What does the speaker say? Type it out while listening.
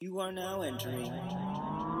are now entering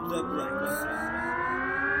the bright side.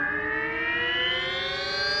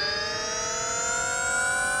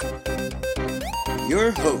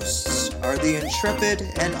 Your hosts are the intrepid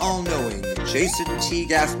and all-knowing Jason T.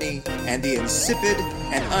 Gaffney and the insipid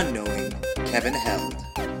and unknowing Kevin Held.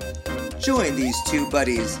 Join these two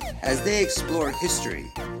buddies as they explore history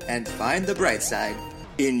and find the bright side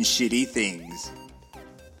in shitty things.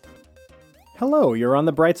 Hello, you're on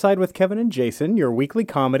The Bright Side with Kevin and Jason, your weekly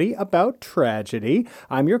comedy about tragedy.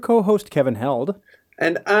 I'm your co-host, Kevin Held.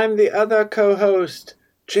 And I'm the other co-host,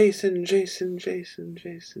 Jason, T,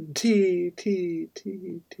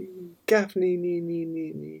 Gaffney,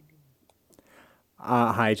 nee.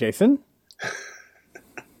 Hi, Jason.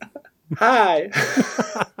 Hi.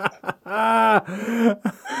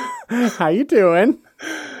 How you doing?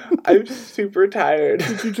 I'm super tired.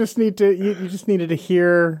 Did you just need to, you just needed to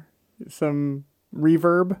hear some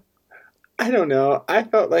reverb? I don't know. I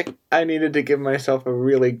felt like I needed to give myself a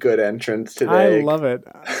really good entrance today. I love it.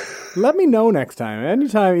 Let me know next time.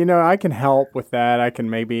 Anytime, I can help with that. I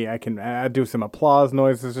can do some applause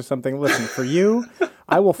noises or something. Listen, for you,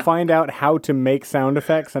 I will find out how to make sound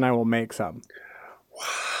effects and I will make some.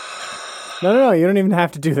 No, you don't even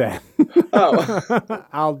have to do that. Oh.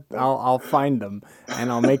 I'll find them and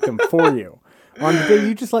I'll make them for you. On the day,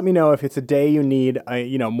 you just let me know if it's a day you need,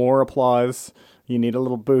 more applause, you need a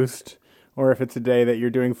little boost, or if it's a day that you're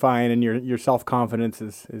doing fine and your self-confidence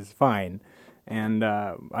is fine. And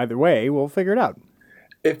either way, we'll figure it out.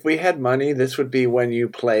 If we had money, this would be when you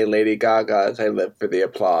play Lady Gaga's I Live for the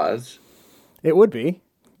Applause. It would be.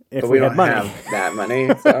 If but we don't had money. have that money,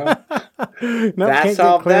 so No, that can't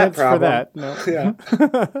solved get that clearance problem. For that. No.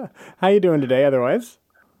 Yeah. How you doing today, otherwise?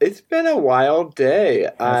 It's been a wild day.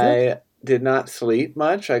 I did not sleep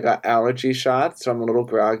much. I got allergy shots, so I'm a little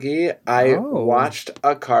groggy. I watched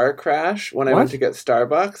a car crash when I went to get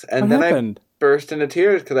Starbucks, and what then happened? I burst into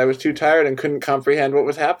tears because I was too tired and couldn't comprehend what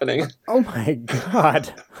was happening. Oh my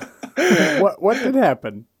God. What did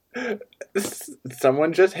happen?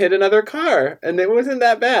 Someone just hit another car, and it wasn't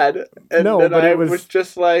that bad. And No, then but I it was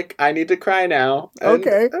just like, I need to cry now. And,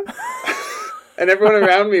 okay. And everyone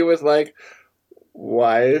around me was like,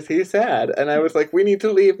 why is he sad? And I was like, we need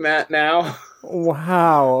to leave, Matt, now.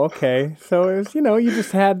 Wow. Okay. So it was, you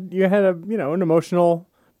had an emotional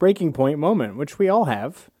breaking point moment, which we all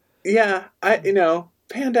have. Yeah,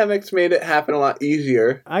 pandemics made it happen a lot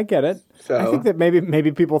easier. I get it. So I think that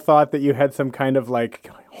maybe people thought that you had some kind of like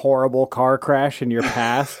horrible car crash in your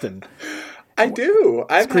past, and I do.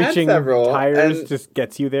 I've had screeching several. tires just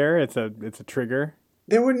gets you there. It's a trigger.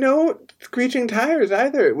 There were no screeching tires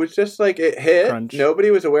either. It was just like it hit. Crunch.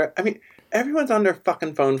 Nobody was aware. I mean, everyone's on their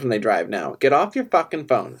fucking phones when they drive now. Get off your fucking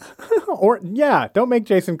phones. Don't make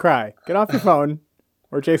Jason cry. Get off your phone,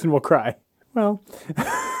 or Jason will cry. Well,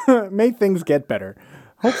 may things get better.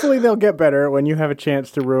 Hopefully they'll get better when you have a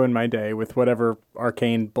chance to ruin my day with whatever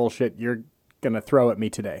arcane bullshit you're going to throw at me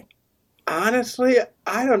today. Honestly,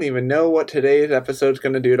 I don't even know what today's episode's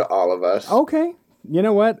going to do to all of us. Okay. You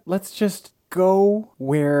know what? Let's just go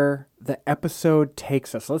where the episode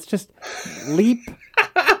takes us. Let's just leap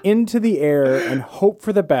into the air and hope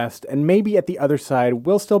for the best. And maybe at the other side,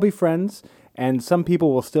 we'll still be friends and some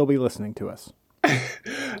people will still be listening to us.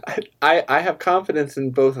 I have confidence in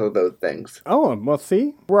both of those things. Oh, well,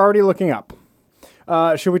 see? We're already looking up.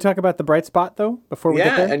 Should we talk about the bright spot, though, before we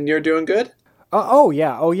get there? Yeah, and you're doing good?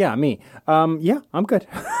 Yeah, me. Yeah, I'm good.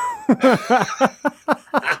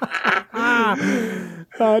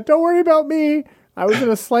 Don't worry about me. I was in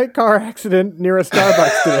a slight car accident near a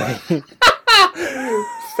Starbucks today.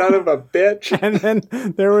 Son of a bitch. And then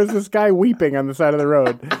there was this guy weeping on the side of the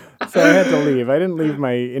road. So I had to leave. I didn't leave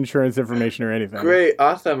my insurance information or anything. Great.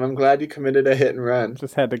 Awesome. I'm glad you committed a hit and run.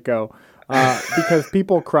 Just had to go. Because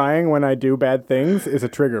people crying when I do bad things is a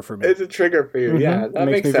trigger for me. It's a trigger for you. Mm-hmm. Yeah, that makes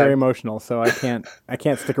me makes sense. very emotional. So I can't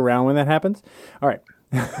stick around when that happens. All right.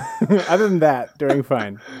 Other than that, doing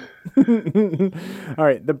fine. All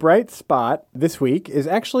right. The bright spot this week is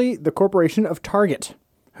actually the corporation of Target,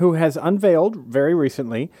 who has unveiled very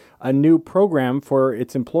recently a new program for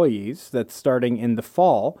its employees that's starting in the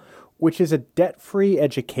fall, which is a debt-free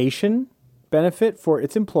education benefit for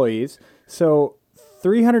its employees. So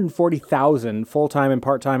 340,000 full-time and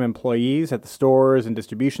part-time employees at the stores and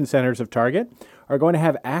distribution centers of Target are going to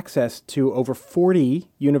have access to over 40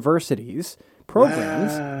 universities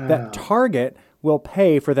programs that Target will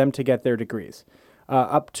pay for them to get their degrees.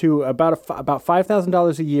 Up to about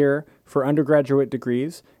 $5,000 a year for undergraduate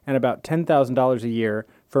degrees and about $10,000 a year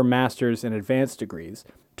for master's and advanced degrees.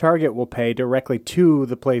 Target will pay directly to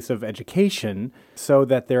the place of education so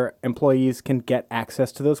that their employees can get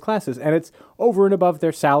access to those classes. And it's over and above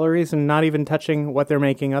their salaries and not even touching what they're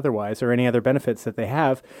making otherwise or any other benefits that they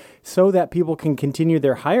have, so that people can continue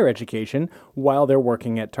their higher education while they're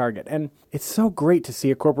working at Target. And it's so great to see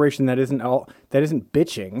a corporation that isn't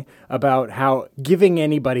bitching about how giving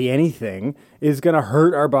anybody anything is going to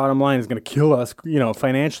hurt our bottom line, is going to kill us,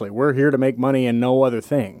 financially. We're here to make money and no other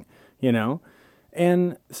thing,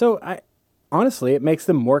 And so honestly, it makes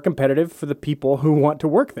them more competitive for the people who want to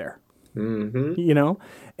work there. Mm-hmm.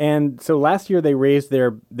 And so last year they raised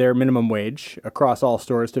their minimum wage across all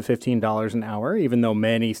stores to $15 an hour, even though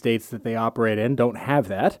many states that they operate in don't have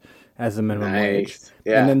that as a minimum wage.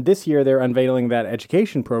 Yeah. And then this year they're unveiling that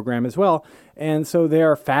education program as well. And so they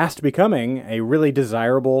are fast becoming a really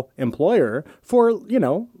desirable employer for,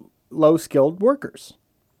 low-skilled workers,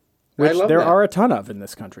 which there are a ton of in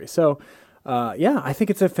this country. So, I think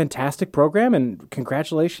it's a fantastic program, and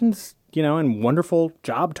congratulations, and wonderful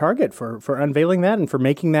job, Target, for unveiling that and for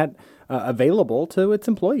making that available to its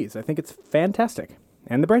employees. I think it's fantastic.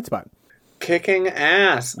 And the bright spot. Kicking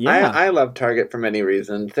ass. Yeah. I love Target for many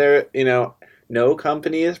reasons. They're, no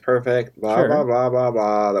company is perfect, blah, blah, blah, blah,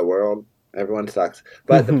 blah, the world, everyone sucks.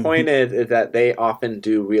 But the point is that they often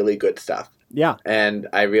do really good stuff. Yeah. And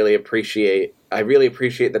I really appreciate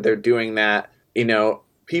that they're doing that.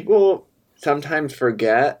 People sometimes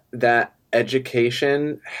forget that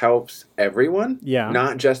education helps everyone,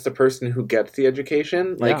 not just the person who gets the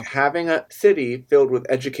education. Like having a city filled with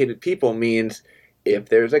educated people means if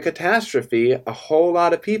there's a catastrophe, a whole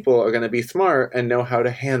lot of people are going to be smart and know how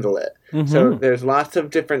to handle it. Mm-hmm. So there's lots of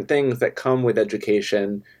different things that come with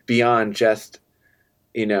education beyond just,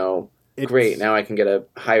 great, now I can get a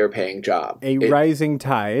higher paying job. Rising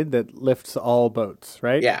tide that lifts all boats,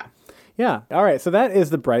 right? Yeah. Yeah. All right. So that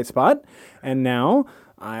is the bright spot. And now,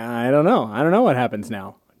 I don't know. I don't know what happens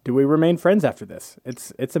now. Do we remain friends after this?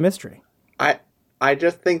 It's a mystery. I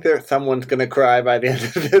just think someone's going to cry by the end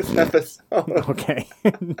of this episode. Okay.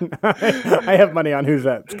 I have money on who's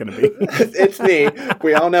that's going to be. It's me.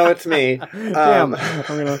 We all know it's me. Damn.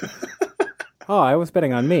 I was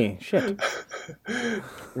betting on me. Shit.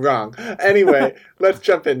 Wrong. Anyway, let's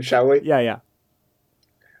jump in, shall we? Yeah.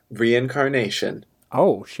 Reincarnation.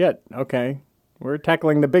 Oh, shit. Okay. We're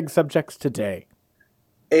tackling the big subjects today.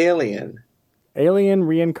 Alien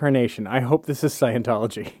reincarnation. I hope this is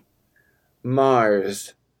Scientology.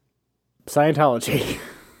 Mars. Scientology.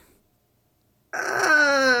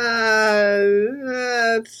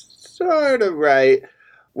 That's sort of right.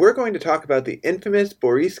 We're going to talk about the infamous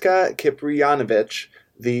Boriska Kiprianovich,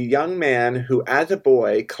 the young man who, as a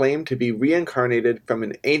boy, claimed to be reincarnated from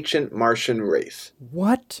an ancient Martian race.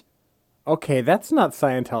 What? Okay, that's not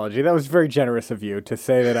Scientology. That was very generous of you to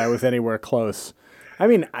say that I was anywhere close. I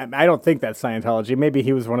mean, I don't think that's Scientology. Maybe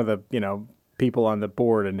he was one of the, people on the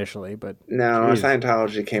board initially, but... No, geez.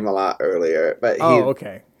 Scientology came a lot earlier. But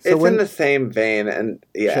okay. So it's in the same vein, and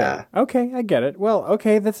yeah. Sure. Okay, I get it. Well,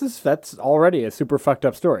 okay, that's already a super fucked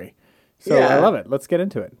up story. So I love it. Let's get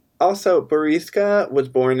into it. Also, Boriska was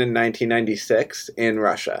born in 1996 in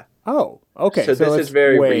Russia. Oh, okay. So this is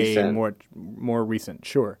very recent. More recent,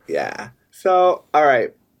 sure. Yeah. So, all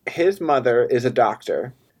right. His mother is a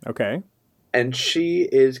doctor. Okay. And she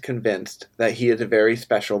is convinced that he is a very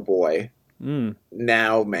special boy.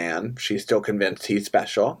 Now, man. She's still convinced he's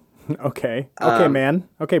special. Okay. Okay, man.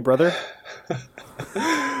 Okay, brother.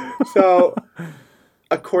 So,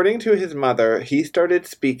 according to his mother, he started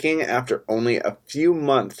speaking after only a few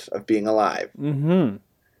months of being alive. Mm-hmm.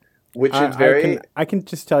 Which is very... I can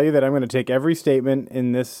just tell you that I'm going to take every statement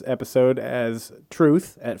in this episode as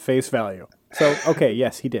truth at face value. So, okay,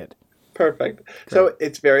 yes, he did. Perfect. Great. So,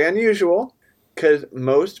 it's very unusual because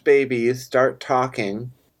most babies start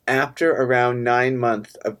talking after around 9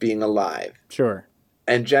 months of being alive. Sure.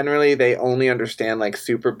 And generally, they only understand, like,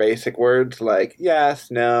 super basic words like yes,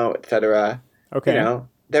 no, etc. Okay.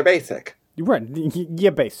 They're basic. Right.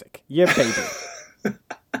 You're basic. You're baby.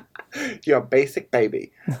 You're a basic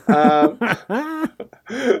baby.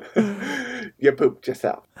 You pooped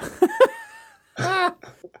yourself.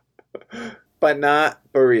 But not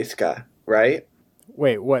Boriska, right?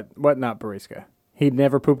 Wait, what not Boriska? He'd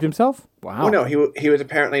never pooped himself? Wow. Oh, no, he was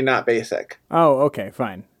apparently not basic. Oh, okay,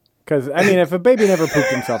 fine. Because, if a baby never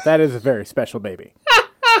pooped himself, that is a very special baby.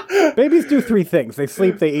 Babies do 3 things. They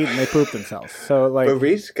sleep, they eat, and they poop themselves. So, like...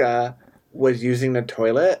 Boriska was using the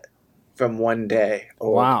toilet from 1 day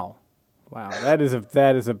old. Wow. That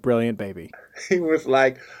is a brilliant baby. He was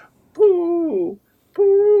like, poo,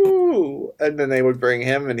 poo. And then they would bring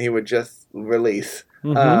him, and he would just release.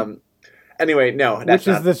 Mm-hmm. Anyway, no. Which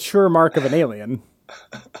is the sure mark of an alien.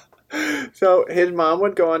 So his mom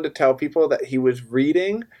would go on to tell people that he was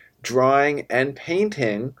reading, drawing, and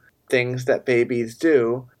painting things that babies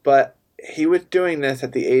do, but he was doing this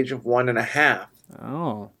at the age of 1.5.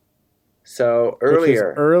 Oh. So earlier. Which is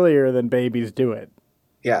earlier than babies do it.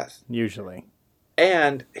 Yes. Usually.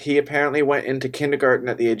 And he apparently went into kindergarten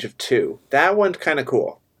at the age of 2. That one's kind of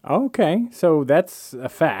cool. Okay. So that's a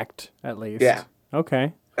fact, at least. Yeah.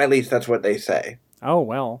 Okay. At least that's what they say. Oh,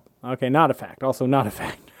 well. Okay, not a fact. Also not a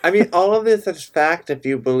fact. I mean, all of this is fact if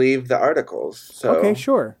you believe the articles. So. Okay,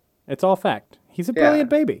 sure. It's all fact. He's a brilliant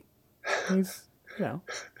baby. He's,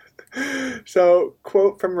 So,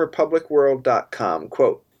 quote from republicworld.com,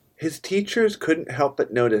 quote, his teachers couldn't help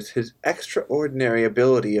but notice his extraordinary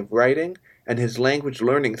ability of writing and his language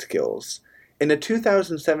learning skills. In a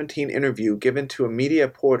 2017 interview given to a media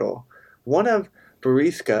portal, one of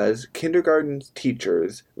Boriska's kindergarten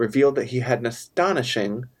teachers revealed that he had an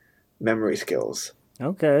astonishing memory skills.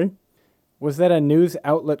 Okay. Was that a news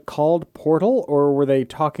outlet called Portal, or were they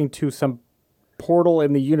talking to some portal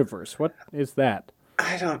in the universe? What is that?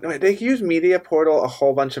 I don't know. They use media portal a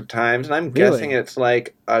whole bunch of times, and I'm guessing it's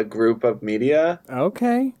like a group of media.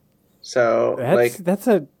 Okay. So that's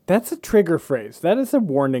a trigger phrase. That is a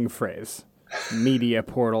warning phrase. Media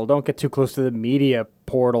portal. Don't get too close to the media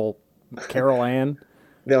portal, Carol Ann.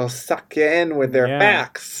 They'll suck you in with their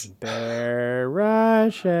facts. They're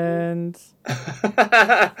Russians.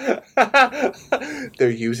 They're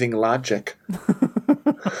using logic.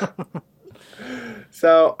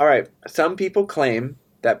 So, all right. Some people claim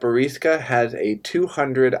that Boriska has a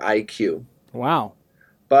 200 IQ. Wow.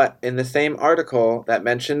 But in the same article that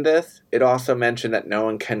mentioned this, it also mentioned that no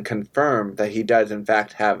one can confirm that he does, in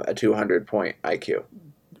fact, have a 200-point IQ.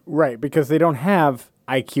 Right, because they don't have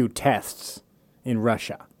IQ tests in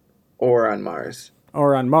Russia. Or on Mars.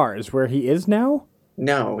 Or on Mars, where he is now?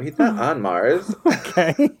 No, he's not on Mars.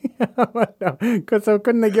 Okay. So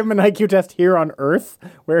couldn't they give him an IQ test here on Earth,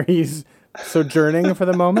 where he's sojourning for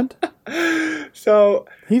the moment? So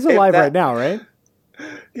he's alive right now, right?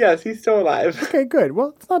 Yes, he's still alive. Okay, good.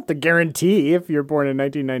 Well, it's not the guarantee if you're born in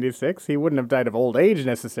 1996. He wouldn't have died of old age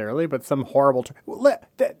necessarily, but some horrible...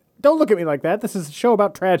 Don't look at me like that. This is a show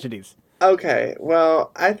about tragedies. Okay,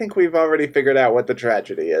 well, I think we've already figured out what the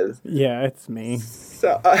tragedy is. Yeah, it's me.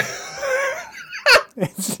 So...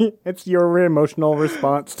 It's your emotional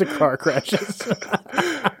response to car crashes.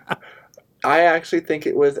 I actually think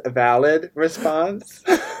it was a valid response.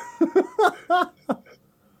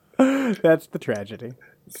 That's the tragedy.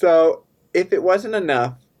 So, if it wasn't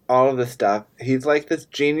enough, all of the stuff, he's like this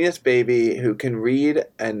genius baby who can read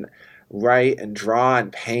and write and draw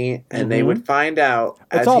and paint, and they would find out...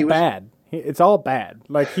 It's all bad. It's all bad.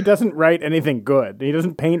 Like, he doesn't write anything good. He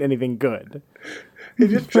doesn't paint anything good. He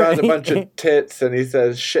just draws a bunch of tits and he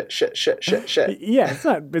says, shit, shit, shit, shit, shit. Yeah,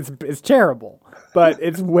 it's terrible. But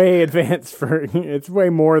it's way advanced it's way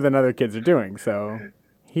more than other kids are doing, so...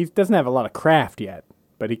 He doesn't have a lot of craft yet,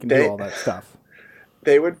 but he can do all that stuff.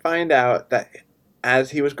 They would find out that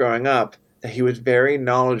as he was growing up, that he was very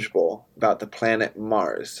knowledgeable about the planet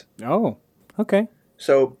Mars. Oh, okay.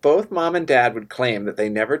 So both mom and dad would claim that they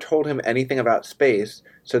never told him anything about space,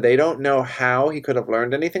 so they don't know how he could have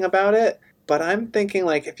learned anything about it. But I'm thinking,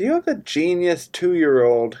 like, if you have a genius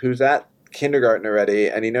 2-year-old who's at kindergarten already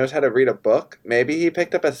and he knows how to read a book, maybe he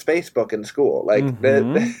picked up a space book in school. Like,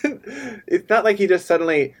 it's not like he just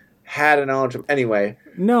suddenly had a knowledge of... Anyway.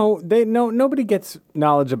 Nobody gets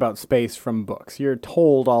knowledge about space from books. You're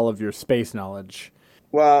told all of your space knowledge.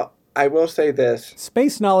 Well, I will say this.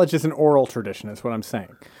 Space knowledge is an oral tradition, is what I'm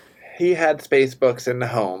saying. He had space books in the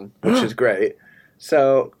home, which is great.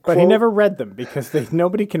 So, but he never read them because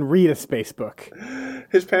nobody can read a space book.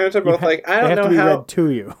 His parents are both like, I don't know how... They have to be read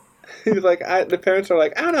to you. He's like, the parents are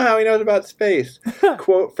like, I don't know how he knows about space.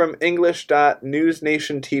 Quote from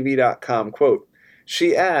English.newsnationtv.com, quote,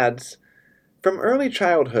 she adds, from early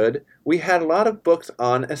childhood, we had a lot of books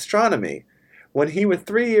on astronomy. When he was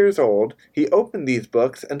 3 years old, he opened these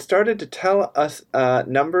books and started to tell us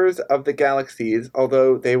numbers of the galaxies,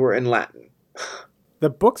 although they were in Latin. The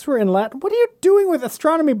books were in Latin? What are you doing with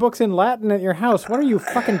astronomy books in Latin at your house? What are you,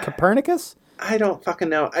 fucking Copernicus? I don't fucking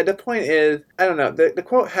know. The point is, I don't know. The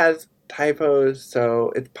quote has typos,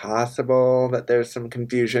 so it's possible that there's some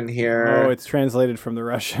confusion here. Oh, it's translated from the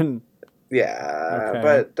Russian. Yeah, okay.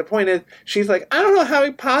 But the point is, she's like, I don't know how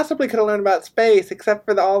he possibly could have learned about space except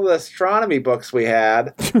for all the astronomy books we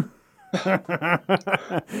had.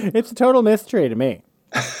 It's a total mystery to me.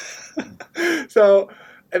 So,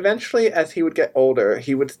 eventually, as he would get older,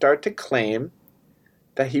 he would start to claim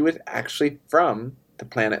that he was actually from the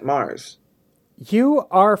planet Mars. You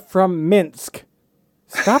are from Minsk.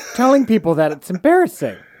 Stop telling people that. It's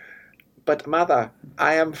embarrassing. But, Mother,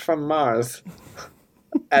 I am from Mars.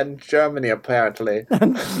 And Germany, apparently.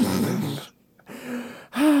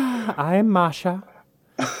 I'm Masha.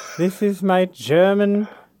 This is my German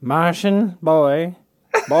Martian boy.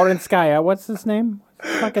 Borinskaya. What's his name?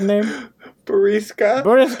 What's his fucking name?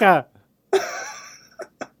 Boriska.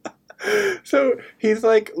 So he's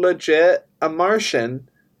like legit a Martian,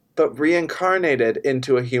 but reincarnated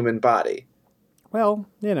into a human body. Well,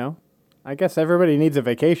 I guess everybody needs a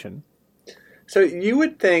vacation. So you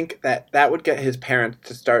would think that would get his parents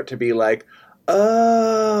to start to be like,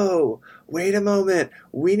 oh, wait a moment,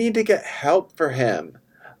 we need to get help for him.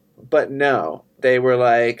 But no, they were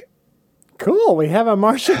like, cool, we have a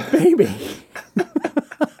Martian baby.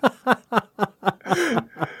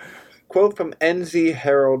 Quote from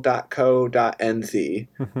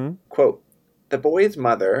nzherald.co.nz. Quote, the boy's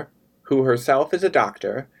mother, who herself is a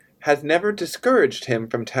doctor, has never discouraged him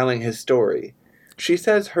from telling his story. She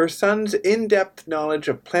says her son's in-depth knowledge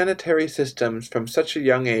of planetary systems from such a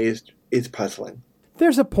young age is puzzling.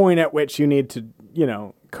 There's a point at which you need to,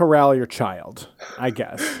 corral your child, I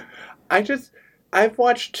guess. I've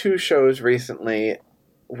watched 2 shows recently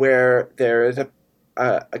where there is a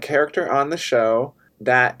character on the show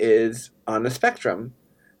that is on the spectrum.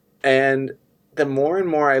 And the more and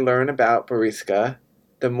more I learn about Boriska,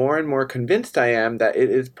 the more and more convinced I am that it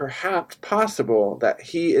is perhaps possible that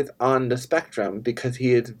he is on the spectrum because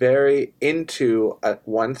he is very into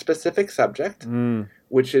one specific subject,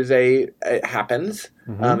 which is it happens.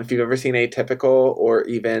 If you've ever seen Atypical or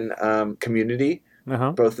even Community,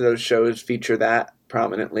 both of those shows feature that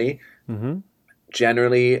prominently.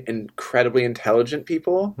 Generally incredibly intelligent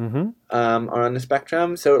people are on the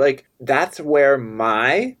spectrum. So, that's where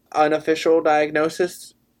my unofficial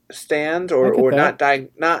diagnosis stands, or not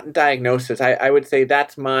diagnosis. I would say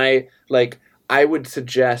that's my, I would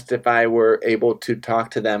suggest if I were able to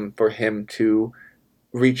talk to them for him to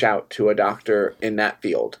reach out to a doctor in that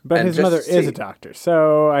field. But his mother is a doctor,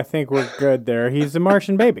 so I think we're good there. He's a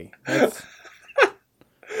Martian baby.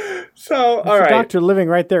 So, all right. A doctor living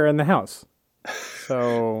right there in the house.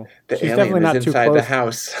 So the she's alien definitely not is too inside close. the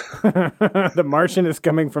house. The Martian is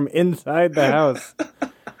coming from inside the house.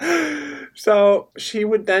 So she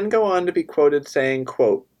would then go on to be quoted saying,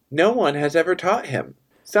 quote, no one has ever taught him.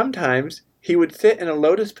 Sometimes he would sit in a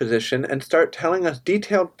lotus position and start telling us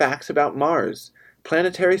detailed facts about Mars,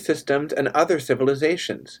 planetary systems, and other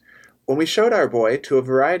civilizations. When we showed our boy to a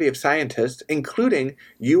variety of scientists, including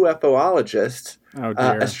UFOologists,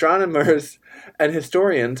 astronomers, and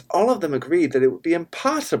historians, all of them agreed that it would be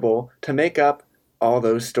impossible to make up all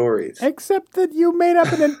those stories. Except that you made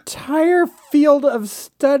up an entire field of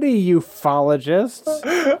study, ufologists.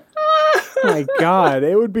 My God,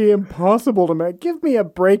 it would be impossible to make. Give me a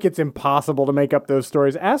break. It's impossible to make up those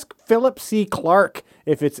stories. Ask Philip C. Clarke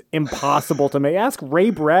if it's impossible to make. Ask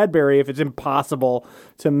Ray Bradbury if it's impossible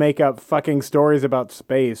to make up fucking stories about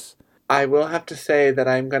space. I will have to say that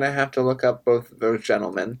I'm going to have to look up both of those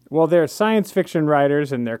gentlemen. Well, they're science fiction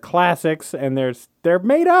writers, and they're classics, and they're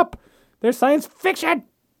made up. They're science fiction.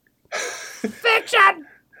 Fiction!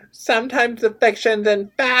 Sometimes the fiction's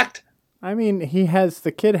in fact. I mean,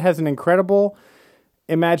 the kid has an incredible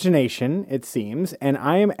imagination, it seems, and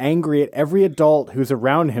I am angry at every adult who's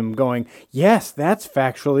around him going, yes, that's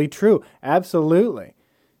factually true. Absolutely.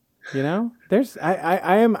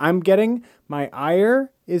 I'm getting, my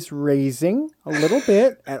ire is raising a little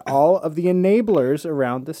bit at all of the enablers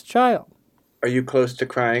around this child. Are you close to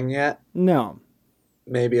crying yet? No.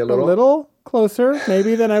 Maybe a little? A little closer,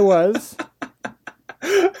 maybe, than I was.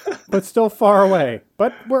 But still far away.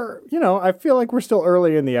 But I feel like we're still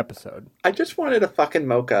early in the episode. I just wanted a fucking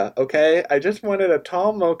mocha, okay? I just wanted a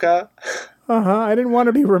tall mocha. I didn't want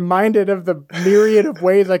to be reminded of the myriad of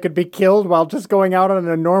ways I could be killed while just going out on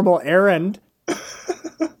a normal errand.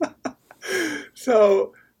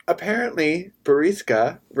 So, apparently,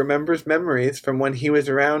 Boriska remembers memories from when he was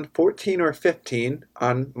around 14 or 15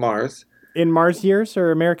 on Mars. In Mars years or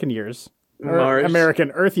American years? Mars.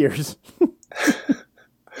 American Earth years.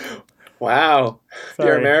 Wow. Sorry.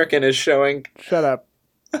 Your American is showing. Shut up.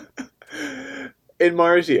 In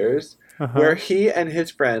Mars years, where he and his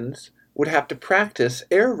friends would have to practice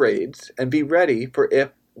air raids and be ready for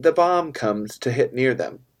if the bomb comes to hit near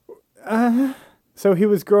them. So he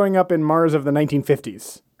was growing up in Mars of the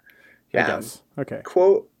 1950s. Yeah. I guess. Okay.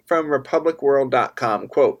 Quote from republicworld.com,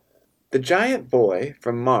 quote, the giant boy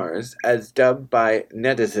from Mars, as dubbed by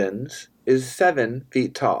netizens, is 7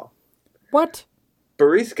 feet tall. What?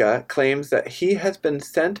 Boriska claims that he has been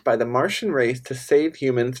sent by the Martian race to save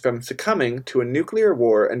humans from succumbing to a nuclear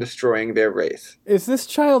war and destroying their race. Is this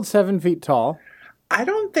child 7 feet tall? I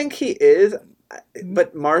don't think he is,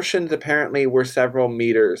 but Martians apparently were several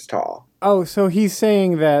meters tall. Oh, so he's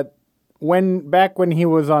saying that back when he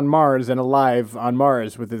was on Mars and alive on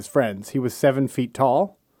Mars with his friends, he was 7 feet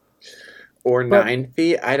tall? Or 9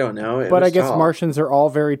 feet, I don't know. But I guess tall. Martians are all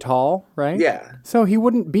very tall, right? Yeah. So he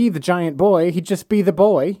wouldn't be the giant boy, he'd just be the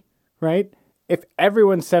boy, right? If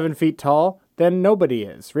everyone's 7 feet tall, then nobody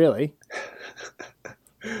is, really.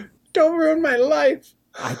 Don't ruin my life.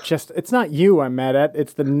 It's not you I'm mad at,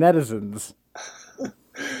 it's the netizens.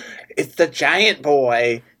 It's the giant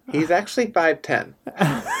boy. He's actually 5'10".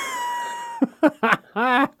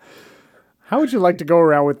 How would you like to go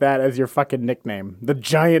around with that as your fucking nickname? The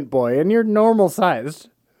giant boy, and you're normal sized.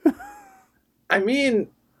 I mean,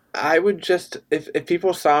 I would just, if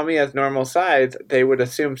people saw me as normal size, they would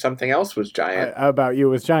assume something else was giant. About you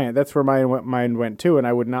was giant. That's where my mind went too, and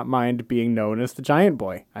I would not mind being known as the giant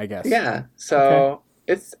boy, I guess. Yeah, so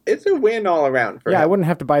it's a win all around for him. I wouldn't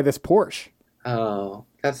have to buy this Porsche. Oh,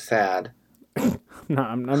 that's sad. No,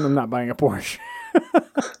 I'm not buying a Porsche.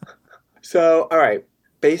 So, all right.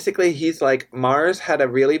 Basically, he's like, Mars had a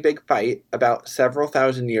really big fight about several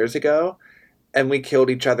thousand years ago, and we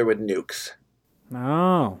killed each other with nukes.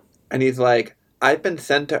 Oh. And he's like, I've been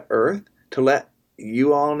sent to Earth to let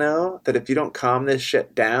you all know that if you don't calm this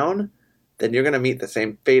shit down, then you're going to meet the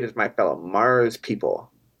same fate as my fellow Mars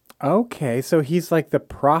people. Okay, so he's like the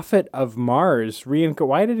prophet of Mars.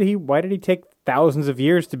 Why did he take thousands of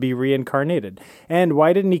years to be reincarnated? And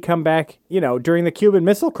why didn't he come back, during the Cuban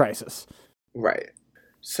Missile Crisis? Right.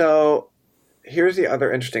 So here's the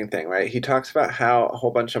other interesting thing, right? He talks about how a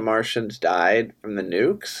whole bunch of Martians died from the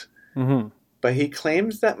nukes, but he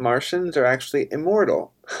claims that Martians are actually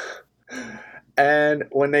immortal. And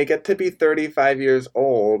when they get to be 35 years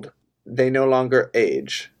old, they no longer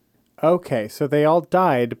age. Okay, so they all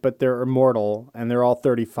died, but they're immortal, and they're all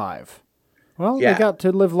 35. Well, They got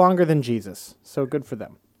to live longer than Jesus, so good for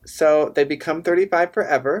them. So they become 35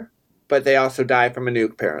 forever, but they also die from a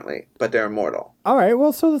nuke, apparently, but they're immortal. All right,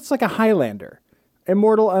 well, so it's like a Highlander.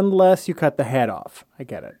 Immortal unless you cut the head off. I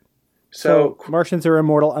get it. So Martians are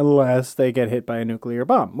immortal unless they get hit by a nuclear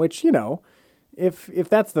bomb, which, if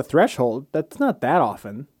that's the threshold, that's not that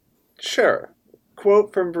often. Sure.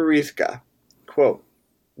 Quote from Bariska. Quote,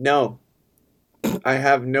 "No, I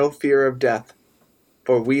have no fear of death,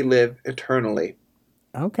 for we live eternally."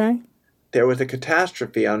 Okay. There was a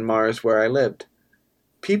catastrophe on Mars where I lived.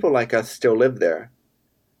 People like us still live there.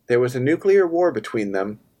 There was a nuclear war between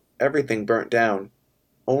them. Everything burnt down.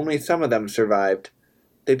 Only some of them survived.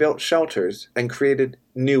 They built shelters and created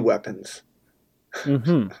new weapons.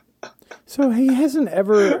 Mm-hmm. So he hasn't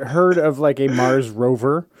ever heard of like a Mars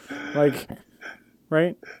rover?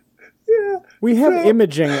 Right? Yeah. We have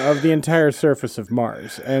imaging of the entire surface of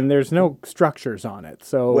Mars, and there's no structures on it,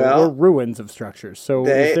 or ruins of structures. So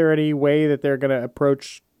is there any way that they're going to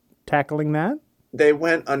approach tackling that? They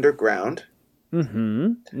went underground. Mm-hmm.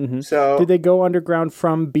 Mm-hmm. So did they go underground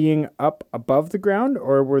from being up above the ground,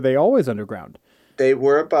 or were they always underground? They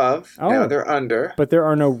were above. Oh, now they're under. But there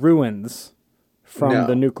are no ruins from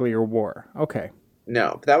the nuclear war. Okay.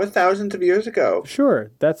 No, but that was thousands of years ago.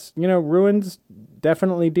 Sure. That's, ruins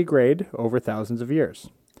definitely degrade over thousands of years.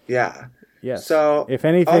 Yeah. Yes. So if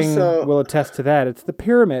anything will attest to that, it's the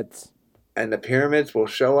pyramids. And the pyramids will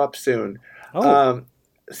show up soon. Oh.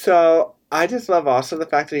 So I just love also the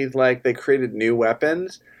fact that he's like, they created new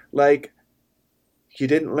weapons. Like, you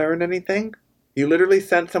didn't learn anything? You literally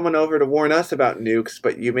sent someone over to warn us about nukes,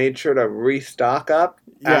 but you made sure to restock up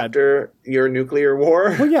after your nuclear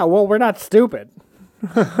war? Well, yeah, we're not stupid.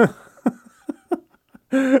 A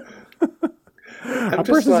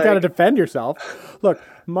person's got to defend yourself. Look,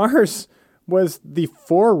 Mars was the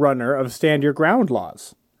forerunner of stand your ground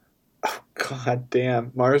laws. Oh, God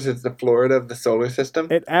damn. Mars is the Florida of the solar system?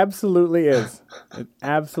 It absolutely is. It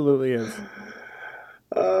absolutely is.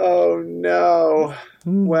 Oh, no.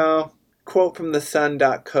 Well, quote from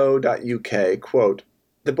thesun.co.uk, quote,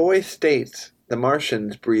 "The boy states the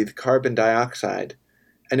Martians breathe carbon dioxide,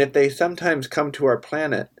 and if they sometimes come to our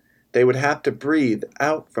planet, they would have to breathe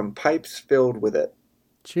out from pipes filled with it."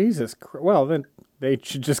 Jesus Christ. Well, then they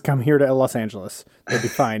should just come here to Los Angeles. They'd be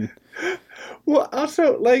fine. Well,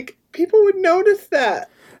 also, people would notice that.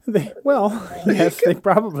 Yes, they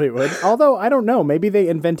probably would. Although, I don't know. Maybe they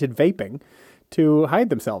invented vaping to hide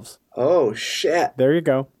themselves. Oh, shit. There you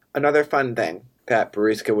go. Another fun thing that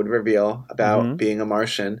Bariska would reveal about being a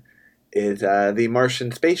Martian is the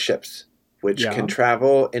Martian spaceships, which can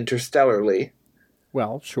travel interstellarly.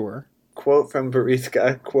 Well, sure. Quote from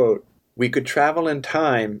Bariska, quote, "We could travel in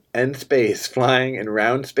time and space flying in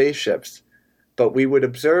round spaceships, but we would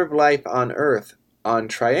observe life on Earth on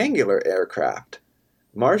triangular aircraft.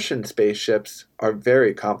 Martian spaceships are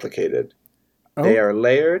very complicated. Oh. They are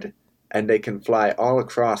layered, and they can fly all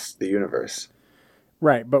across the universe.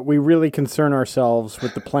 Right, but we really concern ourselves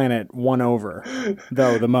with the planet one over,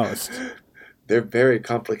 though, the most. They're very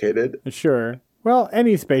complicated. Sure. Well,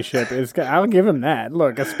 any spaceship is... I'll give him that.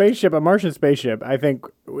 Look, a Martian spaceship, I think,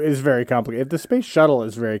 is very complicated. The space shuttle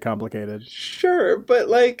is very complicated. Sure, but,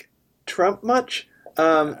 like, Trump much?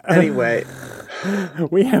 Anyway.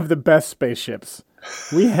 We have the best spaceships.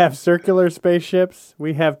 We have circular spaceships.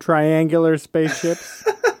 We have triangular spaceships.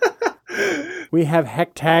 We have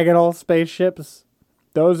hectagonal spaceships.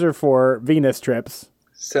 Those are for Venus trips.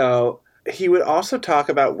 So he would also talk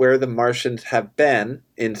about where the Martians have been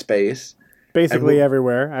in space. Basically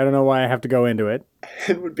everywhere. I don't know why I have to go into it.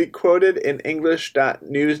 It would be quoted in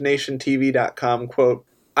English.newsnationtv.com, quote,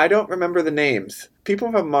 "I don't remember the names.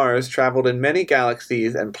 People from Mars traveled in many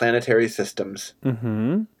galaxies and planetary systems."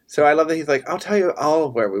 Mm-hmm. So I love that he's like, I'll tell you all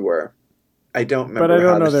of where we were. I don't remember but I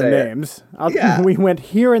don't how know to their say names. Yeah. We went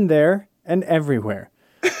here and there and everywhere.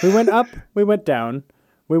 We went up, we went down,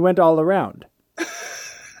 we went all around.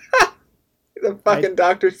 The fucking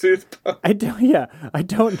Dr. Seuss book. I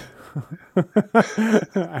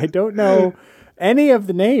don't know any of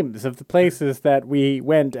the names of the places that we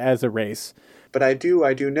went as a race. But I do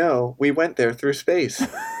know we went there through space.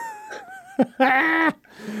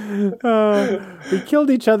 We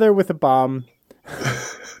killed each other with a bomb.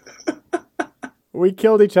 We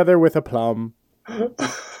killed each other with a plum.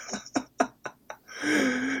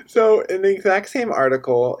 So in the exact same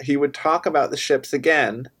article, he would talk about the ships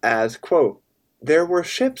again as, quote, "There were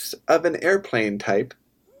ships of an airplane type.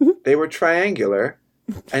 They were triangular,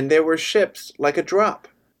 and there were ships like a drop.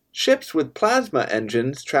 Ships with plasma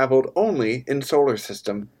engines traveled only in solar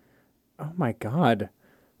system." Oh my God.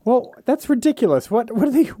 Well, that's ridiculous. What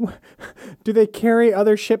do they carry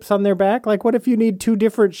other ships on their back? Like, what if you need two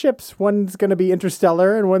different ships? One's going to be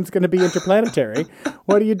interstellar and one's going to be interplanetary.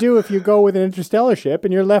 What do you do if you go with an interstellar ship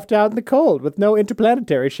and you're left out in the cold with no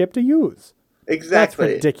interplanetary ship to use? Exactly.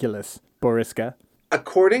 That's ridiculous, Boriska.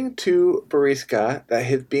 According to Boriska, that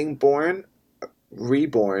his being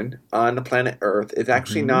reborn on the planet Earth is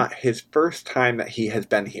actually not his first time that he has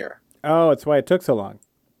been here. Oh, that's why it took so long.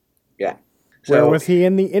 Yeah. Where was he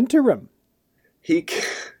in the interim? He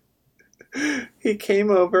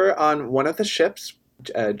came over on one of the ships,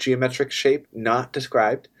 geometric shape not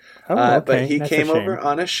described. Oh, okay. But he That's came a shame. over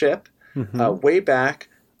on a ship way back.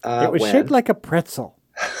 It was shaped like a pretzel.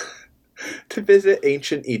 To visit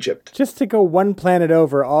ancient Egypt. Just to go one planet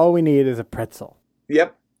over, all we need is a pretzel.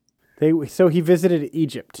 Yep. So he visited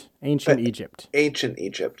Egypt, ancient Egypt. Ancient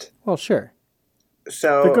Egypt. Well, sure.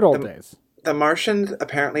 So the good old days. The Martians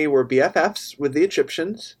apparently were BFFs with the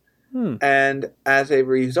Egyptians, and as a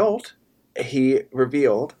result, he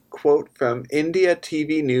revealed, quote, from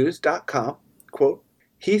IndiaTVNews.com, quote,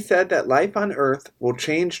 "He said that life on Earth will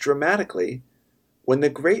change dramatically when the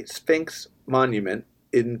Great Sphinx Monument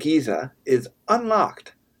in Giza is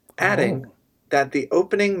unlocked, adding that the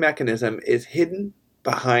opening mechanism is hidden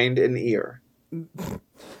behind an ear."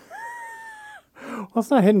 Well,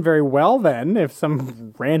 it's not hidden very well then, if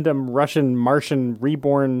some random Russian Martian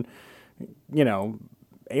reborn,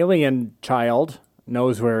 alien child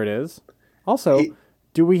knows where it is. Also,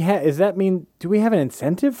 do we have an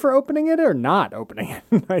incentive for opening it or not opening it?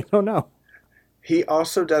 I don't know. He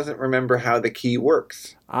also doesn't remember how the key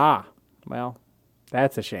works. Ah, well,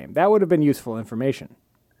 that's a shame. That would have been useful information.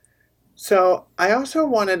 So, I also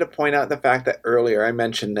wanted to point out the fact that earlier I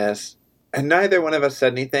mentioned this, and neither one of us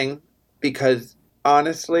said anything, because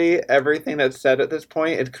honestly, everything that's said at this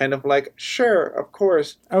point is kind of like, sure, of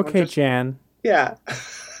course. Okay, Jan. Yeah.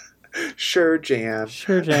 Sure, Jan.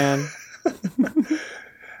 Sure, Jan.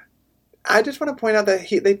 I just want to point out that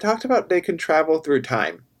they talked about they can travel through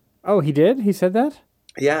time. Oh, he did? He said that?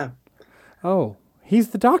 Yeah. Oh, he's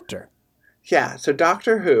the Doctor. Yeah, so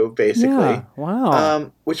Doctor Who, basically. Yeah,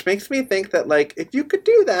 wow. Which makes me think that, like, if you could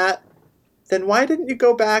do that, then why didn't you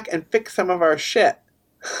go back and fix some of our shit?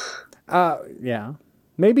 Yeah.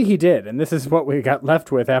 Maybe he did, and this is what we got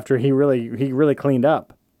left with after he really cleaned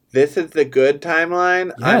up. This is the good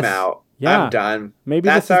timeline? Yes. I'm out. Yeah. I'm done. Maybe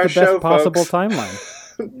That's this is our the best show, possible folks. timeline.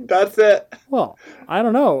 That's it. Well, I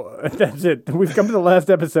don't know. That's it. We've come to the last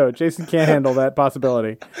episode. Jason can't handle that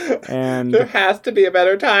possibility. And there has to be a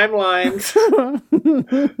better timeline.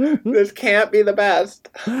 This can't be the best.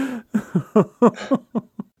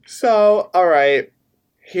 So, all right.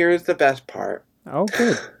 Here's the best part. Oh,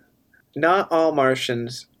 good. Not all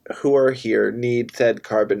Martians who are here need said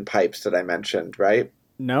carbon pipes that I mentioned, right?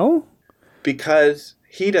 No? Because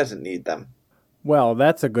he doesn't need them. Well,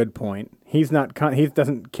 that's a good point. He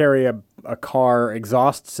doesn't carry a a car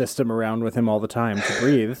exhaust system around with him all the time to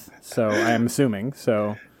breathe. So I'm assuming.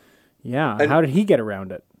 So, yeah. And how did he get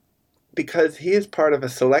around it? Because he is part of a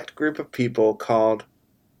select group of people called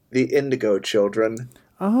the Indigo Children.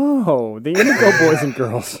 Oh, the Indigo boys and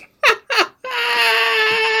girls.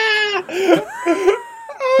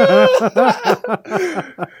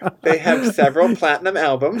 They have several platinum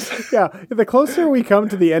albums. Yeah, the closer we come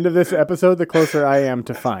to the end of this episode, the closer I am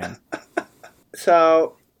to fine.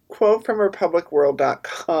 So, quote from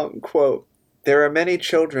republicworld.com, quote, "There are many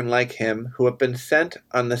children like him who have been sent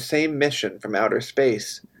on the same mission from outer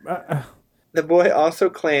space." The boy also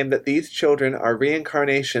claimed that these children are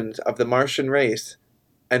reincarnations of the Martian race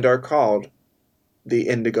and are called the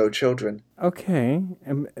Indigo Children. Okay,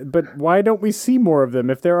 but why don't we see more of them?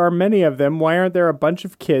 If there are many of them, why aren't there a bunch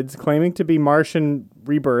of kids claiming to be Martian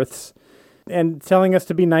rebirths and telling us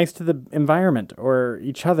to be nice to the environment or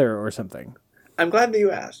each other or something? I'm glad that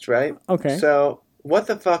you asked, right? Okay. So, what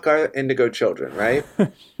the fuck are Indigo Children, right?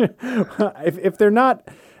 if they're not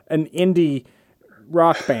an indie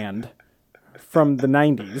rock band from the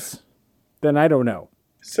 90s, then I don't know.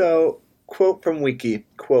 So, quote from Wiki,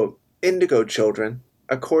 quote, "Indigo Children,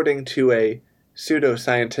 according to a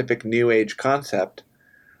pseudoscientific New Age concept,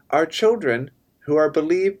 are children who are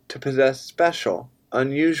believed to possess special,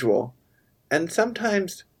 unusual, and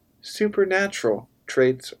sometimes supernatural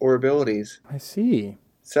traits or abilities." I see.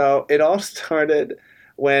 So it all started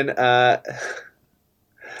when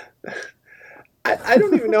I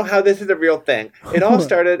don't even know how this is a real thing. It all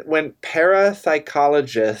started when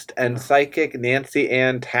parapsychologist and psychic Nancy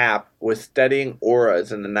Ann Tapp was studying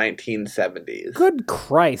auras in the 1970s. Good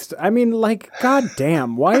Christ. I mean, like,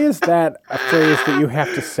 goddamn, why is that a phrase that you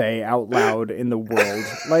have to say out loud in the world?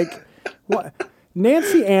 Like, what?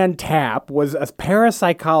 Nancy Ann Tapp was a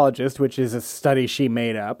parapsychologist, which is a study she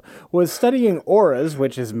made up, was studying auras,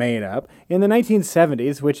 which is made up, in the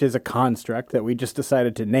 1970s, which is a construct that we just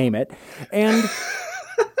decided to name it, and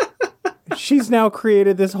she's now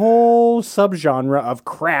created this whole subgenre of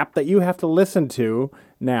crap that you have to listen to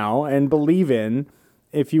now and believe in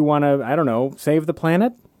if you want to, I don't know, save the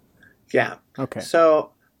planet? Yeah. Okay.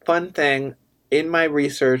 So, fun thing, in my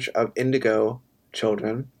research of Indigo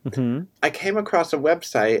Children, I came across a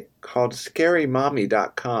website called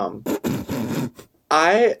scarymommy.com.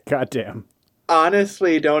 I Goddamn.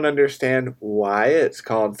 honestly don't understand why it's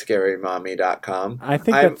called scarymommy.com. I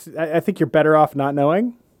think you're better off not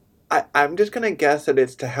knowing. I'm just going to guess that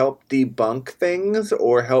it's to help debunk things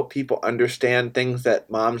or help people understand things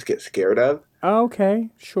that moms get scared of. Okay,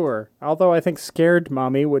 sure. Although I think scared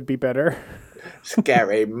mommy would be better.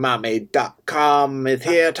 ScaryMommy.com is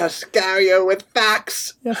here to scare you with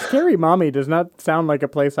facts. Yeah, Scary Mommy does not sound like a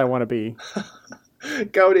place I want to be.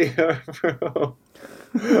 Go to your room.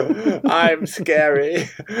 I'm scary.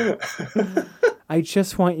 I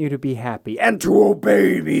just want you to be happy and to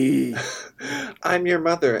obey me. I'm your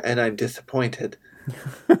mother and I'm disappointed.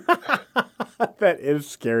 That is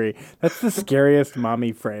scary. That's the scariest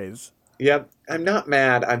mommy phrase. Yep. I'm not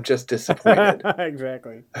mad. I'm just disappointed.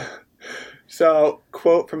 Exactly. So,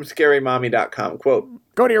 quote from scarymommy.com, quote,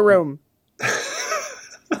 "Go to your room."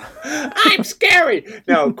 I'm scary.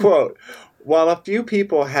 No, quote, "While a few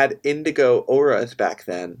people had indigo auras back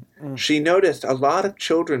then, she noticed a lot of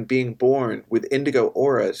children being born with indigo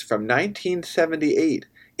auras from 1978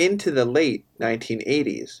 into the late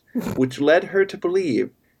 1980s, which led her to believe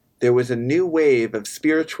there was a new wave of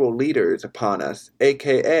spiritual leaders upon us,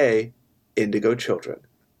 aka Indigo Children."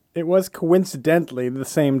 It was coincidentally the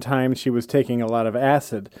same time she was taking a lot of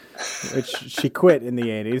acid, which she quit in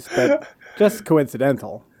the 80s, but just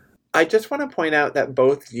coincidental. I just want to point out that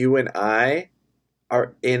both you and I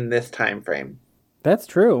are in this time frame. That's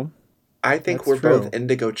true. I think we're both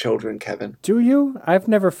Indigo Children, Kevin. Do you? I've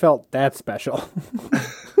never felt that special.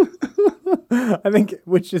 I think,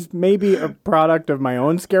 which is maybe a product of my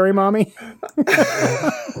own scary mommy.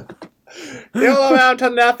 You'll amount to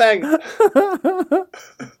nothing.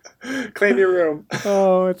 Clean your room.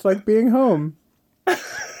 Oh, it's like being home.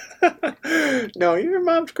 No, your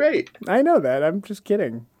mom's great. I know that. I'm just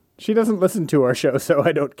kidding. She doesn't listen to our show, so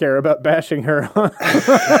I don't care about bashing her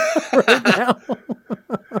right now.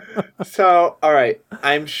 So, all right.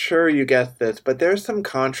 I'm sure you guessed this, but there's some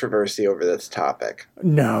controversy over this topic.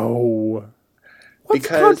 No. What's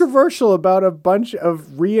controversial about a bunch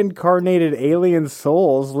of reincarnated alien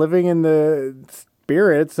souls living in the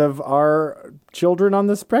spirits of our children on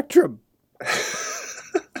the spectrum?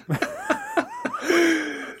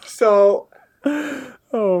 So...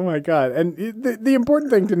 Oh my God. And the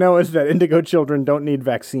important thing to know is that indigo children don't need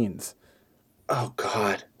vaccines. Oh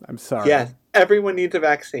God. I'm sorry. Yes, everyone needs a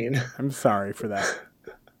vaccine. I'm sorry for that.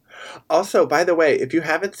 Also, by the way, if you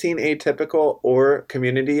haven't seen Atypical or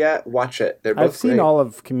Community yet, watch it. They're both I've seen great. all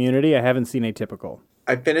of Community. I haven't seen Atypical.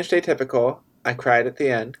 I finished Atypical. I cried at the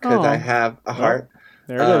end because I have a heart.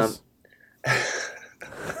 There it is.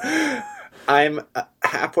 I'm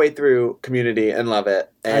halfway through Community and love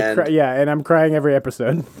it. And and I'm crying every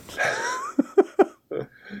episode.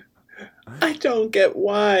 I don't get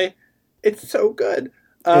why. It's so good.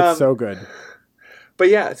 It's so good. But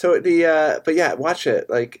yeah, watch it.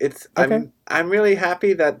 Like it's okay. I'm really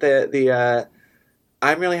happy that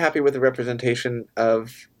I'm really happy with the representation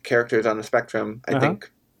of characters on the spectrum. I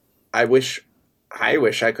think I wish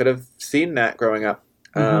I could have seen that growing up.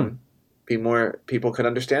 Be more people could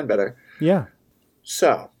understand better. Yeah.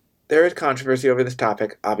 So, there is controversy over this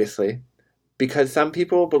topic, obviously, because some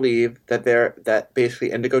people believe that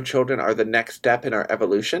basically indigo children are the next step in our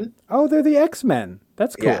evolution. Oh, they're the X-Men.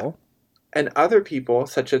 That's cool. Yeah. And other people,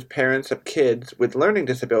 such as parents of kids with learning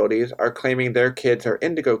disabilities, are claiming their kids are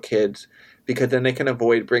indigo kids because then they can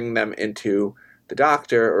avoid bringing them into the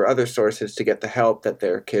doctor or other sources to get the help that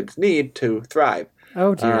their kids need to thrive.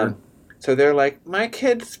 Oh, dear. So they're like, my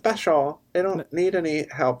kid's special. They don't need any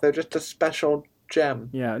help. They're just a special gem.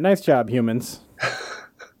 Yeah, nice job, humans.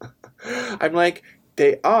 I'm like,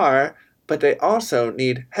 they are, but they also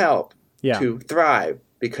need help to thrive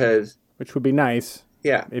because... Which would be nice.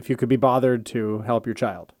 Yeah. If you could be bothered to help your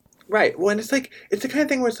child. Right. Well, and it's like, it's the kind of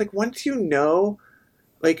thing where it's like, once you know,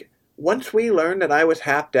 like, once we learned that I was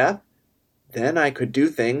half deaf, then I could do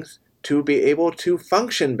things to be able to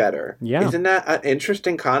function better. Yeah. Isn't that an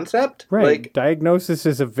interesting concept? Right. Like, diagnosis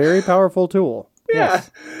is a very powerful tool. Yeah. Yes.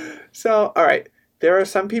 So, all right. There are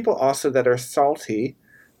some people also that are salty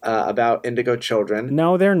about indigo children.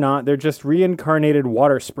 No, they're not. They're just reincarnated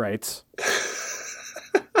water sprites.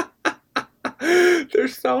 They're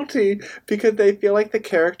salty because they feel like the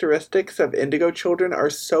characteristics of indigo children are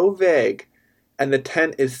so vague and the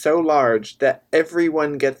tent is so large that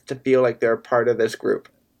everyone gets to feel like they're a part of this group.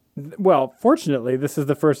 Well, fortunately, this is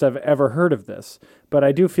the first I've ever heard of this, but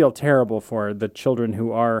I do feel terrible for the children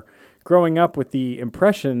who are growing up with the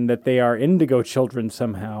impression that they are indigo children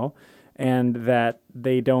somehow, and that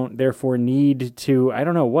they don't therefore need to, I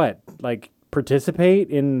don't know what, like participate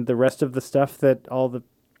in the rest of the stuff that all the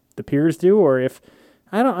peers do, or if,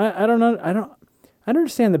 I don't know, I don't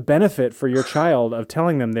understand the benefit for your child of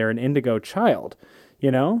telling them they're an indigo child,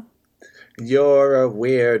 you know? You're a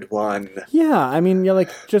weird one. Yeah, I mean, you're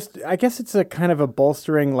like, just, I guess it's a kind of a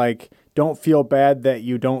bolstering, like, don't feel bad that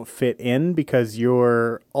you don't fit in because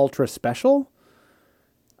you're ultra special,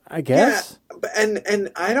 I guess. Yeah,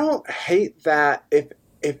 and I don't hate that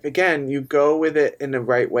if again, you go with it in the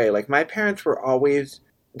right way. Like, my parents were always,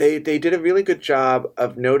 they did a really good job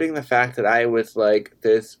of noting the fact that I was, like,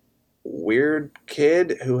 this weird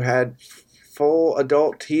kid who had full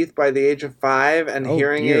adult teeth by the age of 5 and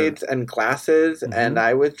hearing aids and glasses, and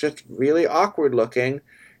I was just really awkward looking,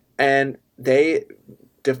 and they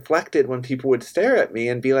deflected when people would stare at me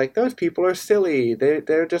and be like, those people are silly,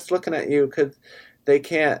 they're just looking at you because they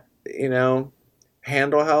can't,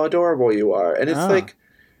 handle how adorable you are. And it's like,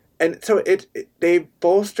 and so they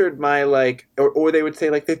bolstered my, like, or they would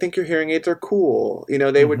say, like, they think your hearing aids are cool,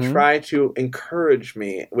 they would try to encourage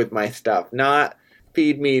me with my stuff, not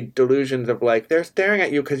feed me delusions of, like, they're staring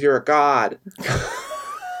at you because you're a god.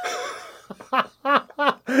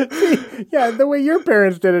 Yeah, the way your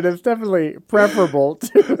parents did it is definitely preferable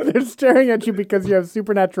to they're staring at you because you have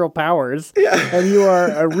supernatural powers, and you are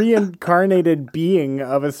a reincarnated being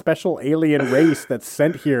of a special alien race that's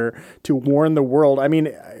sent here to warn the world. I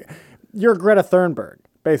mean, you're Greta Thunberg,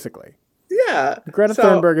 basically. Yeah. Greta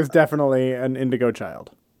Thunberg is definitely an indigo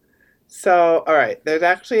child. So, all right, there's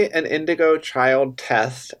actually an indigo child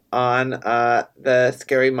test on the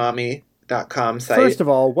scarymommy.com site. First of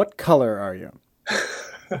all, what color are you?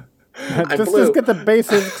 Just get the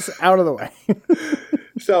basics out of the way.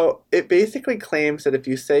 So it basically claims that if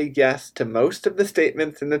you say yes to most of the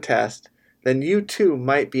statements in the test, then you too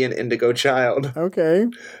might be an indigo child. Okay.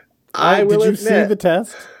 Did you see the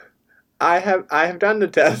test? I have done the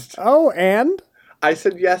test. Oh, and? I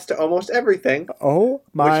said yes to almost everything. Oh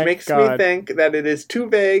my God. Which makes me think that it is too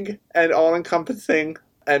vague and all-encompassing,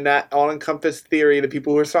 and that all-encompassed theory, the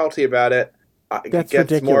people who are salty about it, gets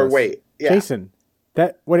ridiculous. More weight. Yeah. Jason,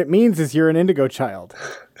 what it means is you're an indigo child.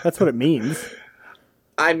 That's what it means.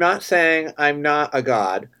 I'm not saying I'm not a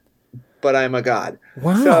god, but I'm a god.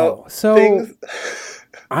 Wow. So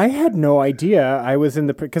I had no idea I was in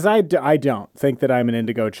the... Because I don't think that I'm an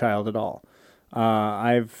indigo child at all.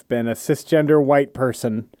 I've been a cisgender white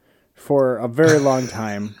person for a very long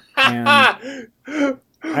time. And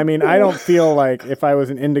I mean, I don't feel like if I was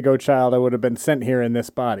an indigo child, I would have been sent here in this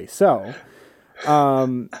body. So,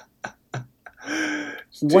 what's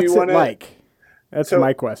it like? That's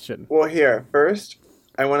my question. Well, here, first,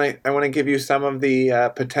 I want to give you some of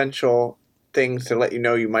the potential things to let you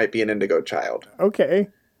know you might be an indigo child. Okay.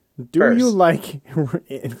 Do you like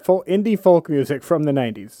indie folk music from the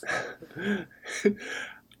 90s?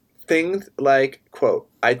 Things like, quote,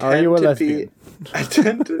 I tend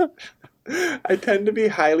to be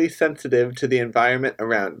highly sensitive to the environment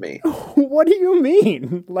around me. What do you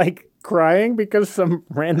mean? Like crying because some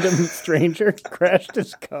random stranger crashed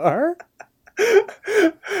his car? Who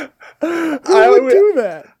would do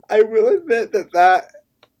that? I will admit that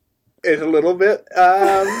is a little bit...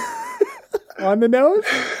 on the nose?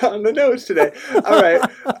 On the nose today. All right.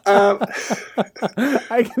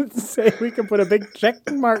 I can say we can put a big check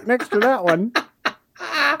mark next to that one.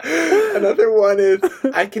 Another one is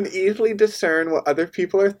I can easily discern what other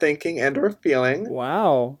people are thinking and or feeling.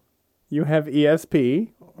 Wow. You have ESP,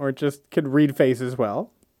 or just can read faces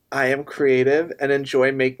well. I am creative and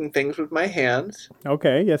enjoy making things with my hands.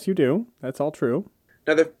 Okay, yes you do. That's all true.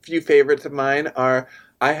 Another few favorites of mine are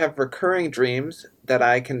I have recurring dreams that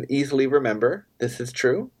I can easily remember. This is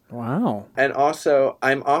true. Wow. And also,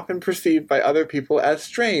 I'm often perceived by other people as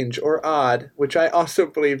strange or odd, which I also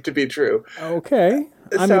believe to be true. Okay.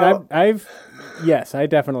 I mean, yes, I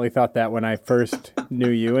definitely thought that when I first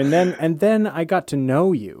knew you, and then I got to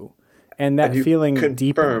know you, and that feeling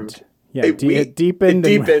deepened. Yeah, it deepened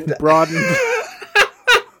and broadened.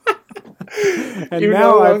 And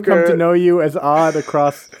now I've come to know you as odd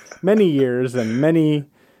across many years and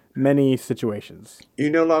many situations. You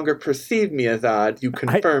no longer perceive me as odd. You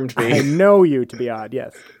confirmed me. I know you to be odd,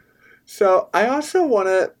 yes. So I also want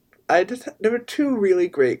to... there were two really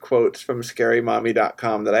great quotes from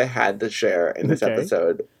ScaryMommy.com that I had to share in this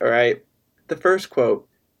episode. All right. The first quote,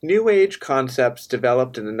 New Age concepts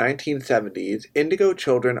developed in the 1970s, indigo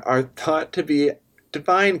children are thought to be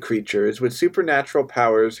divine creatures with supernatural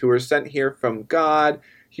powers who were sent here from God,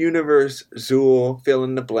 universe, Zool, fill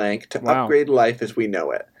in the blank, to upgrade life as we know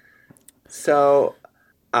it. So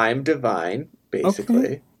I'm divine, basically.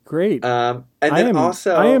 Okay, great. And then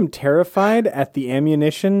I am terrified at the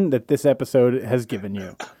ammunition that this episode has given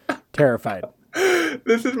you. Terrified.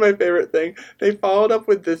 This is my favorite thing. They followed up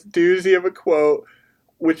with this doozy of a quote,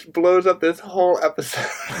 which blows up this whole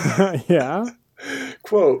episode. Yeah?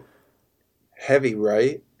 Quote, heavy,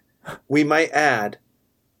 right? We might add,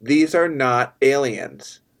 these are not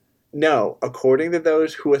aliens. No, according to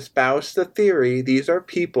those who espouse the theory, these are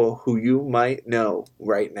people who you might know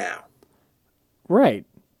right now. Right.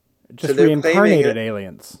 Just so reincarnated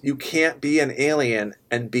aliens. You can't be an alien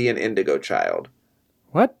and be an indigo child.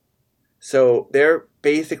 What? So they're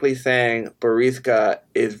basically saying Boriska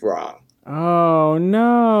is wrong. Oh,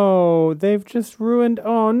 no. They've just ruined...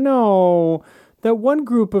 Oh, no. That one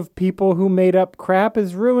group of people who made up crap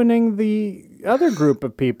is ruining the other group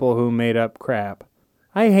of people who made up crap.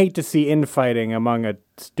 I hate to see infighting among a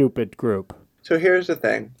stupid group. So here's the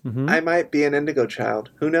thing. Mm-hmm. I might be an indigo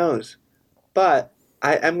child. Who knows? But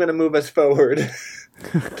I am going to move us forward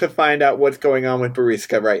to find out what's going on with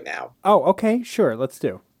Boriska right now. Oh, okay. Sure. Let's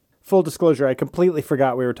do. Full disclosure, I completely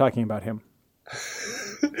forgot we were talking about him.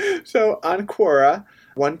 So on Quora,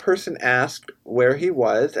 one person asked where he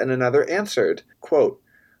was and another answered, quote,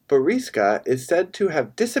 Boriska is said to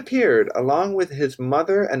have disappeared along with his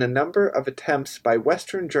mother, and a number of attempts by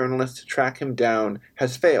Western journalists to track him down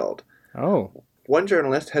has failed. Oh. One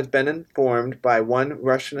journalist has been informed by one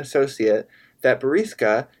Russian associate that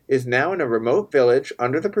Boriska is now in a remote village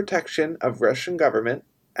under the protection of Russian government,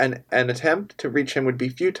 and an attempt to reach him would be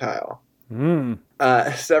futile.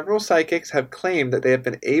 Several psychics have claimed that they have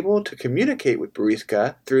been able to communicate with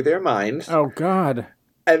Boriska through their minds. Oh, God.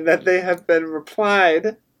 And that they have been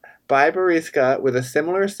replied by Boriska with a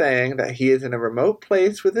similar saying that he is in a remote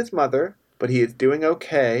place with his mother, but he is doing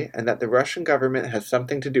okay, and that the Russian government has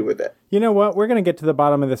something to do with it. You know what? We're going to get to the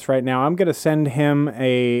bottom of this right now. I'm going to send him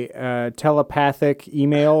a telepathic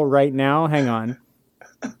email right now. Hang on.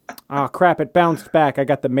 Oh, crap. It bounced back. I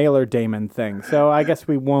got the mailer daemon thing. So I guess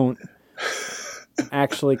we won't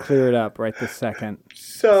actually clear it up right this second.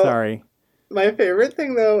 So, sorry. My favorite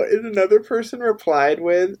thing, though, is another person replied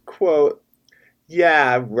with, quote,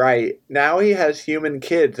 yeah, right. Now he has human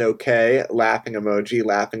kids, okay? Laughing emoji,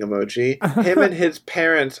 laughing emoji. Him and his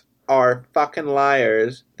parents are fucking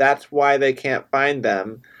liars. That's why they can't find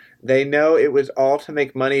them. They know it was all to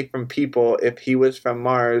make money from people. If he was from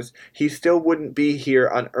Mars, he still wouldn't be here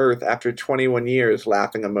on Earth after 21 years,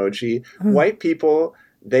 laughing emoji. White people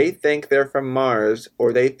they think they're from Mars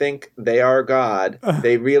or they think they are God,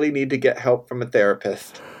 they really need to get help from a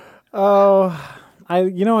therapist. Oh,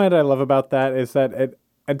 you know what I love about that is that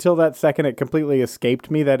until that second, it completely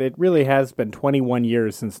escaped me that it really has been 21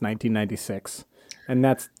 years since 1996. And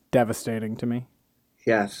that's devastating to me.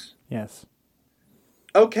 Yes. Yes.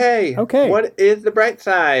 Okay. What is the bright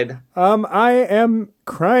side? I am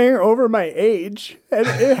crying over my age. And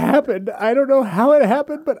it happened. I don't know how it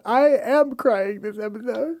happened, but I am crying this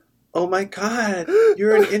episode. Oh my God.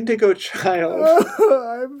 You're an Indigo child.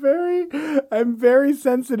 I'm very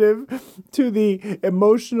sensitive to the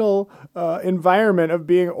emotional environment of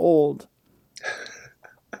being old.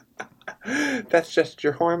 That's just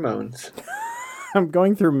your hormones. I'm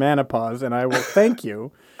going through menopause, and I will thank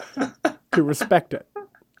you to respect it.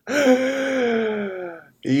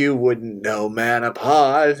 You wouldn't know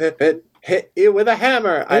menopause if it hit you with a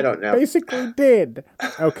hammer. I don't know. Basically did.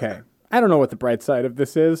 Okay. I don't know what the bright side of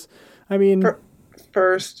this is. I mean...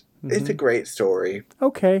 First, it's a great story.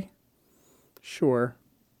 Okay. Sure.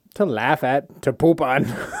 To laugh at, to poop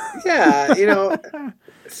on. Yeah,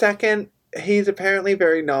 Second, he's apparently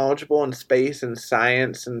very knowledgeable in space and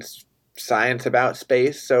science about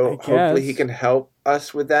space, so hopefully he can help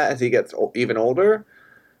us with that as he gets even older.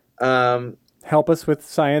 Help us with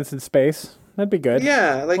science and space? That'd be good.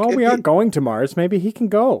 Yeah. We are going to Mars. Maybe he can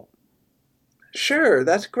go. Sure,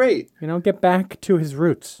 that's great. Get back to his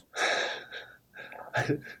roots.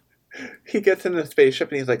 He gets in the spaceship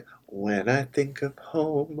and he's like, when I think of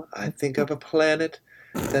home, I think of a planet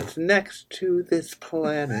that's next to this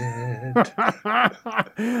planet.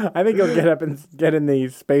 I think he'll get up and get in the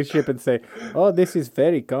spaceship and say, oh, this is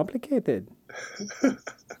very complicated.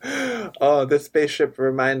 Oh, this spaceship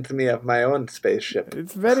reminds me of my own spaceship.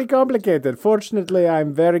 It's very complicated. Fortunately,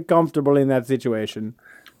 I'm very comfortable in that situation.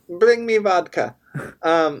 Bring me vodka.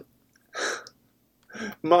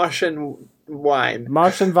 Martian wine.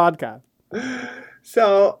 Martian vodka.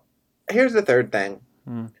 So, here's the third thing.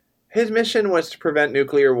 His mission was to prevent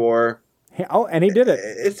nuclear war. And he did it.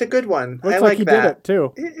 It's a good one. Looks like he did it,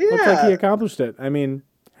 too. Yeah. Looks like he accomplished it. I mean,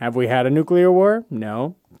 have we had a nuclear war?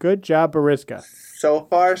 No. Good job, Bariska. So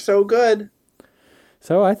far, so good.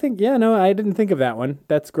 So I think, I didn't think of that one.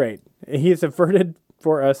 That's great. He has averted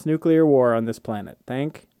for us nuclear war on this planet.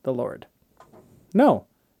 Thank the Lord. No,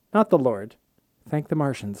 not the Lord. Thank the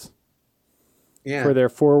Martians. Yeah. For their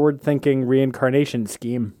forward-thinking reincarnation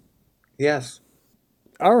scheme. Yes.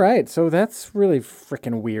 All right, so that's really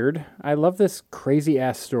freaking weird. I love this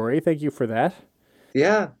crazy-ass story. Thank you for that.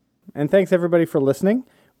 Yeah. And thanks, everybody, for listening.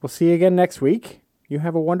 We'll see you again next week. You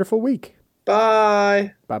have a wonderful week.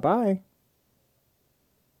 Bye. Bye-bye.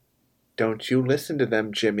 Don't you listen to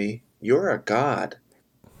them, Jimmy. You're a god.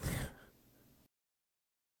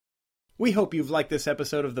 We hope you've liked this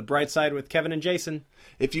episode of The Bright Side with Kevin and Jason.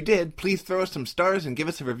 If you did, please throw us some stars and give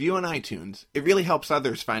us a review on iTunes. It really helps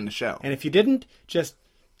others find the show. And if you didn't, just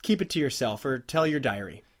keep it to yourself or tell your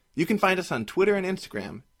diary. You can find us on Twitter and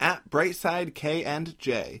Instagram at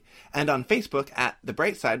BrightSideK&J and on Facebook at The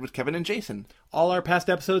Bright Side with Kevin and Jason. All our past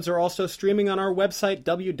episodes are also streaming on our website,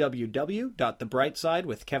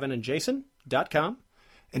 www.thebrightsidewithkevinandjason.com.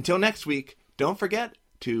 Until next week, don't forget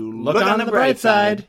to look on the bright side.